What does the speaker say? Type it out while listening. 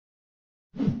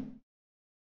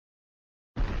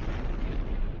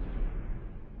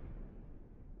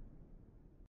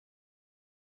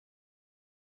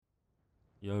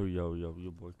Yo, yo, yo,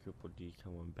 your boy Triple D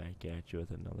coming back at you with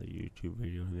another YouTube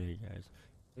video today, guys.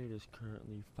 It is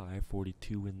currently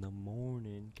 5:42 in the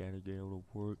morning. Gotta get out of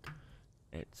work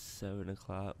at 7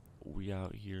 o'clock. We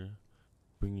out here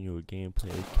bringing you a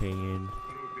gameplay of KN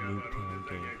Nuketown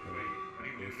gameplay.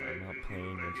 Yes, I'm not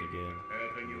playing once again.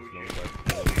 There's no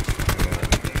webcam.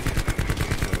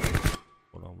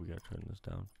 Hold on, we gotta turn this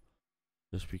down.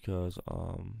 Just because,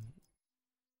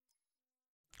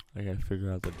 I gotta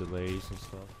figure out the delays and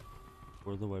stuff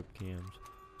for the webcams.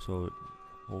 So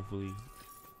hopefully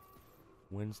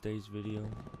Wednesday's video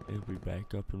it'll be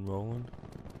back up and rolling.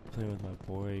 Playing with my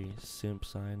boy Simp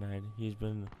Cyanide. He's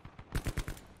been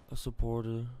a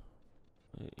supporter.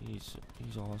 He's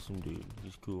awesome, dude.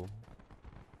 He's cool.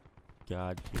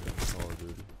 God tier Call of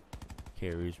Duty.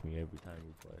 Carries me every time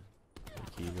we play.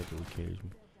 Like, he literally carries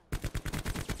me.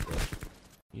 But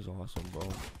he's awesome, bro.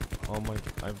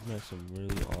 I've met some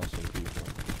really awesome people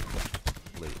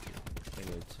lately,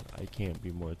 and I can't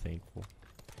be more thankful.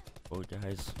 Well,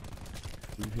 guys,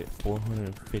 we hit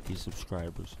 450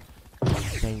 subscribers.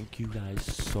 Thank you guys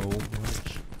so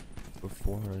much for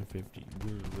 450.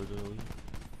 We're literally,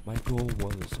 my goal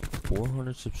was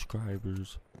 400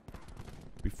 subscribers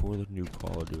before the new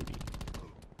Call of Duty.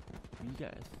 We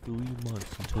got 3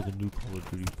 months until the new Call of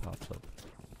Duty pops up,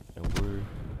 and we're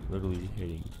literally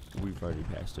hitting. We've already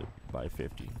passed it by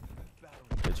 50.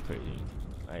 It's crazy.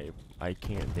 I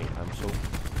can't think. I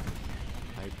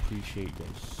appreciate you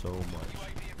guys so much.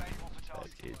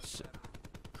 It's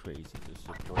crazy to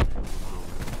support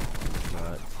everything.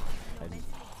 Not, and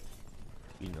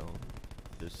you know,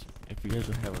 just if you guys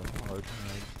are having a hard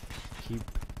time, keep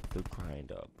the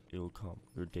grind up. It'll come.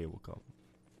 Your day will come.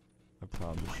 I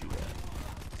promise you that.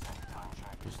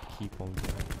 Just keep on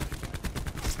grinding.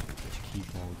 Just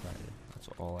keep on grinding. That's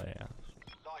all I ask.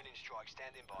 Lightning strike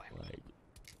standing by. Like,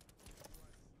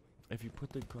 if you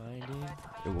put the grind in,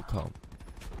 it will come.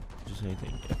 Just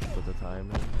anything. If you put the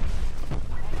time in,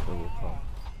 it will come.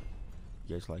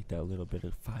 You guys like that little bit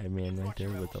of 5-man right there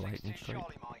with the lightning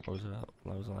strike? Or was it out?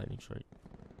 That was a lightning strike.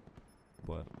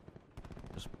 But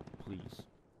just please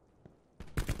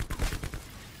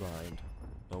grind.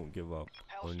 Don't give up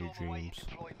on your dreams.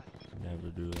 Never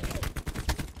do that.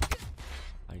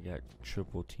 I got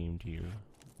triple teamed here,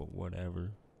 but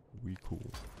whatever. We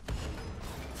cool.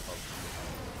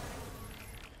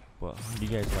 But how do you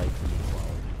guys like the new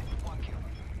quality?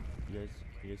 You guys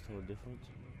tell the difference?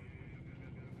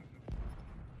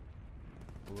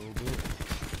 A little bit?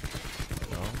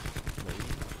 No? Maybe?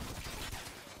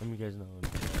 Let me guys know.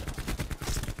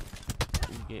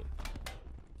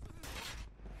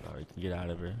 Alright, get out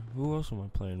of here. Who else am I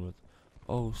playing with?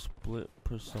 Oh, Split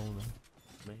Persona.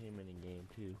 Met him in a game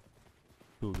too.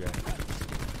 Cool guy.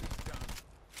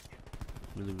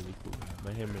 Really cool.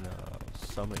 Met him in a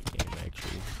Summit game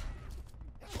actually.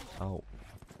 Oh,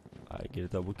 I get a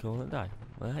double kill and die.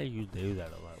 Well, I used to do that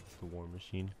a lot with the War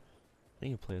Machine. I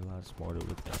think I play a lot smarter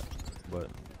with that, but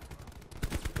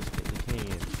the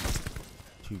KN is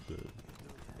too good.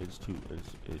 It's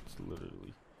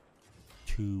literally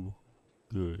too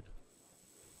good.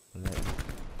 And that,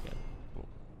 yeah, boom.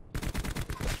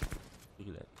 Look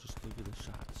at that. Just look at the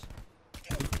shots.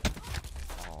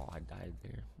 Oh, I died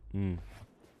there.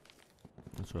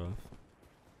 That's rough.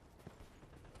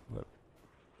 But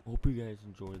hope you guys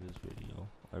enjoy this video.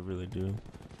 I really do.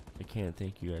 I can't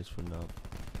thank you guys for enough.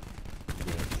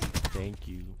 Yeah, thank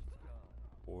you.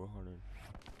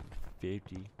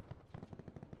 450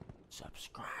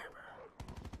 subscriber.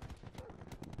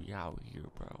 We out here,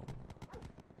 bro.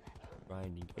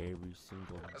 Grinding every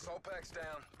single day. Assault packs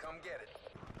down. Come get it.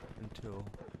 Until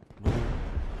no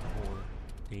more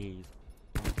days.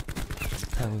 I'm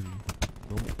telling you,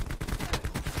 no more.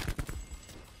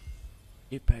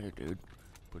 Get better, dude.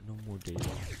 But no more days.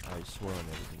 I swear on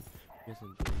everything. You guys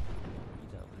enjoy.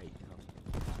 He's out right now.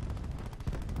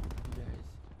 You guys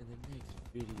in the next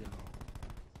video.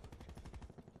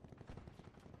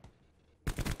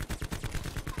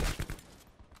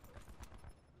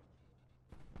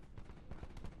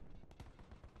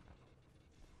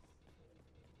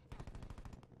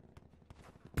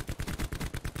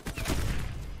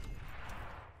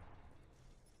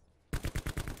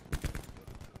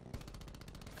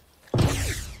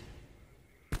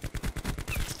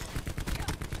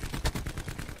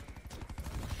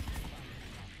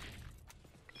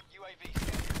 UAV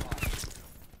standing by.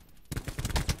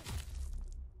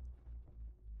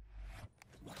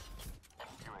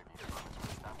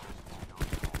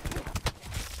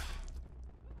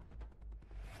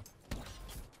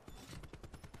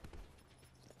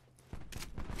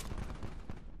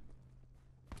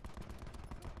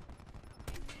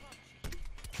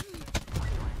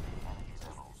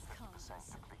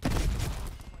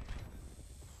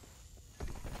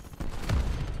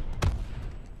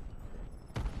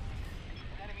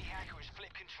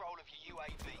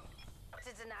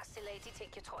 a nasty lady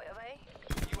take your toy away?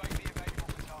 UAV available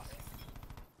for tasking.